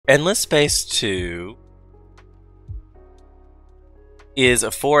Endless Space 2 is a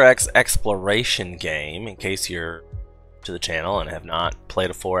 4X exploration game, in case you're to the channel and have not played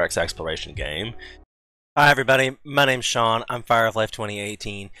a 4X exploration game. Hi everybody, my name's Sean, I'm Fire of Life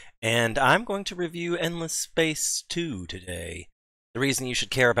 2018, and I'm going to review Endless Space 2 today. The reason you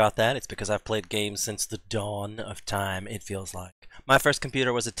should care about that is because I've played games since the dawn of time, it feels like. My first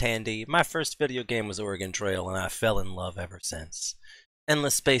computer was a Tandy, my first video game was Oregon Trail, and I fell in love ever since.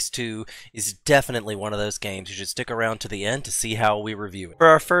 Endless Space 2 is definitely one of those games you should stick around to the end to see how we review it. For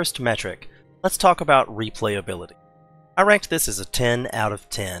our first metric, let's talk about replayability. I ranked this as a 10 out of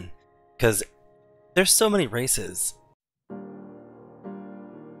 10, because there's so many races.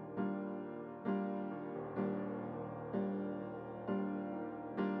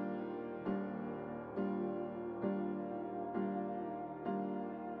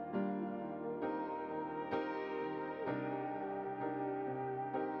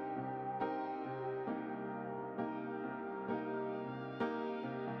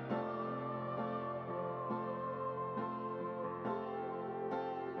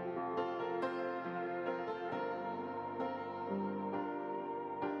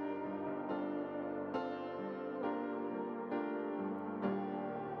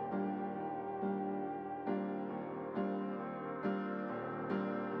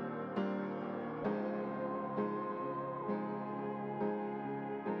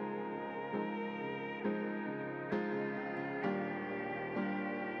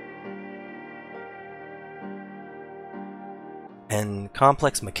 And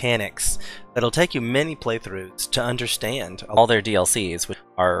complex mechanics that'll take you many playthroughs to understand. All their DLCs, which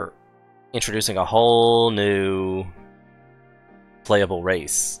are introducing a whole new playable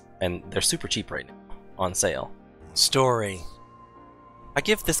race, and they're super cheap right now, on sale. Story. I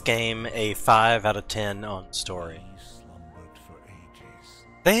give this game a 5 out of 10 on story.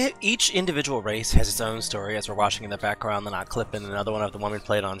 Each individual race has its own story, as we're watching in the background, then I clip in another one of the one we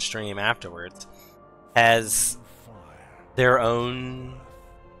played on stream afterwards. Has their own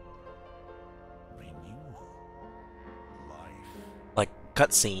like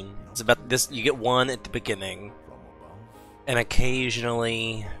cutscene. It's about this. You get one at the beginning, and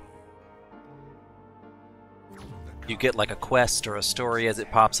occasionally you get like a quest or a story as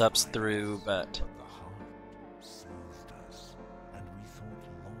it pops up through, but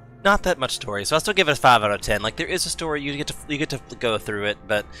not that much story. So I still give it a 5 out of 10. Like, there is a story, you get to go through it,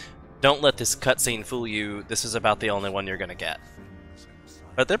 but don't let this cutscene fool you. This is about the only one you're gonna get.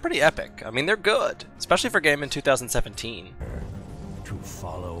 But they're pretty epic. I mean, they're good, especially for a game in 2017. To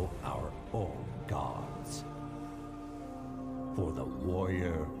follow our own gods. For the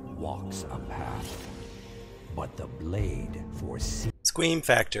warrior walks a path, but the blade foresees. Squeem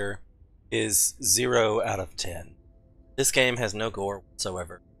Factor is 0 out of 10. This game has no gore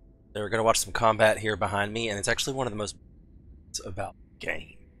whatsoever. They're gonna watch some combat here behind me, and it's actually one of the most about the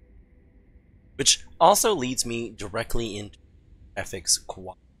game. Which also leads me directly into graphics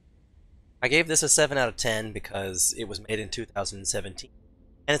quality. I gave this a 7 out of 10 because it was made in 2017,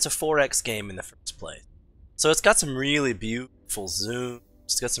 and it's a 4X game in the first place. So it's got some really beautiful zooms,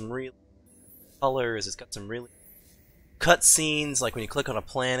 it's got some real colors, it's got some really cutscenes, like when you click on a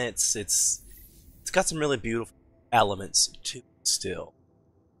planet, it's got some really beautiful elements to it still.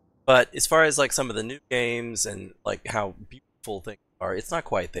 But as far as like some of the new games and like how beautiful things are, it's not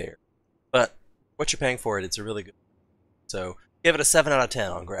quite there. But what you're paying for it, it's a really good. So give it a 7 out of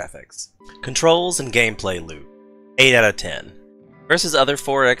 10 on graphics. Controls and gameplay loop, 8 out of 10. Versus other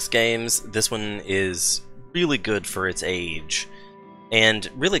 4X games, this one is really good for its age, and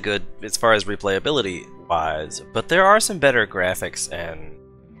really good as far as replayability wise. But there are some better graphics and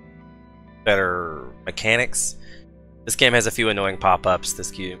better mechanics. This game has a few annoying pop-ups. This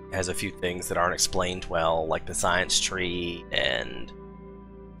game has a few things that aren't explained well, like the science tree and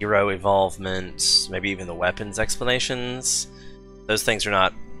hero involvement, maybe even the weapons explanations. Those things are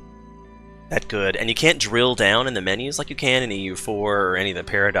not that good, and you can't drill down in the menus like you can in EU4 or any of the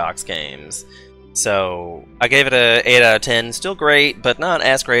Paradox games. So I gave it a 8 out of 10. Still great, but not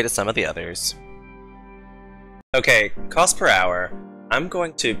as great as some of the others. Okay, cost per hour. I'm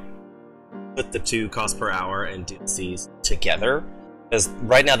going to put the two cost per hour and DLCs together, because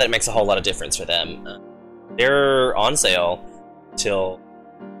right now that makes a whole lot of difference for them. They're on sale till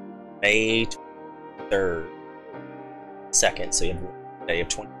May 3rd, 2nd, so you have a day of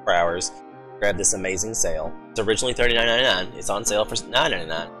 24 hours. Grab this amazing sale. It's originally $39.99. It's on sale for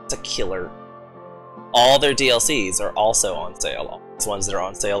 $9.99. It's a killer. All their DLCs are also on sale. All these ones that are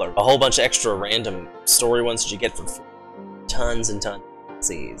on sale are a whole bunch of extra random story ones that you get for free. Tons and tons of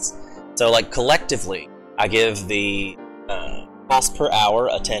DLCs. So, like, collectively, I give the cost per hour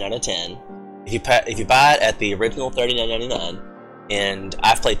a 10 out of 10. If you buy it at the original $39.99, and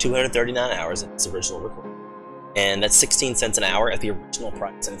I've played 239 hours in its original recording, and that's 16 cents an hour at the original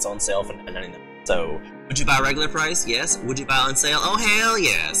price, and it's on sale for $9.99. So, would you buy regular price? Yes. Would you buy on sale? Oh, hell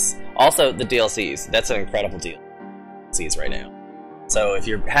yes. Also, the DLCs. That's an incredible deal. DLCs right now. So, if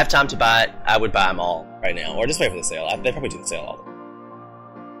you have time to buy it, I would buy them all right now, or just wait for the sale. They probably do the sale all the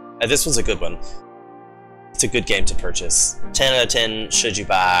time. This one's a good one. It's a good game to purchase. 10 out of 10 should you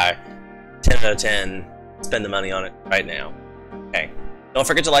buy. 10 out of 10 spend the money on it right now. Okay. Don't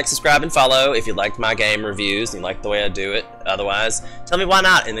forget to like, subscribe, and follow if you liked my game reviews and you like the way I do it. Otherwise, tell me why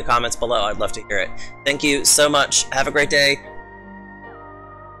not in the comments below. I'd love to hear it. Thank you so much. Have a great day.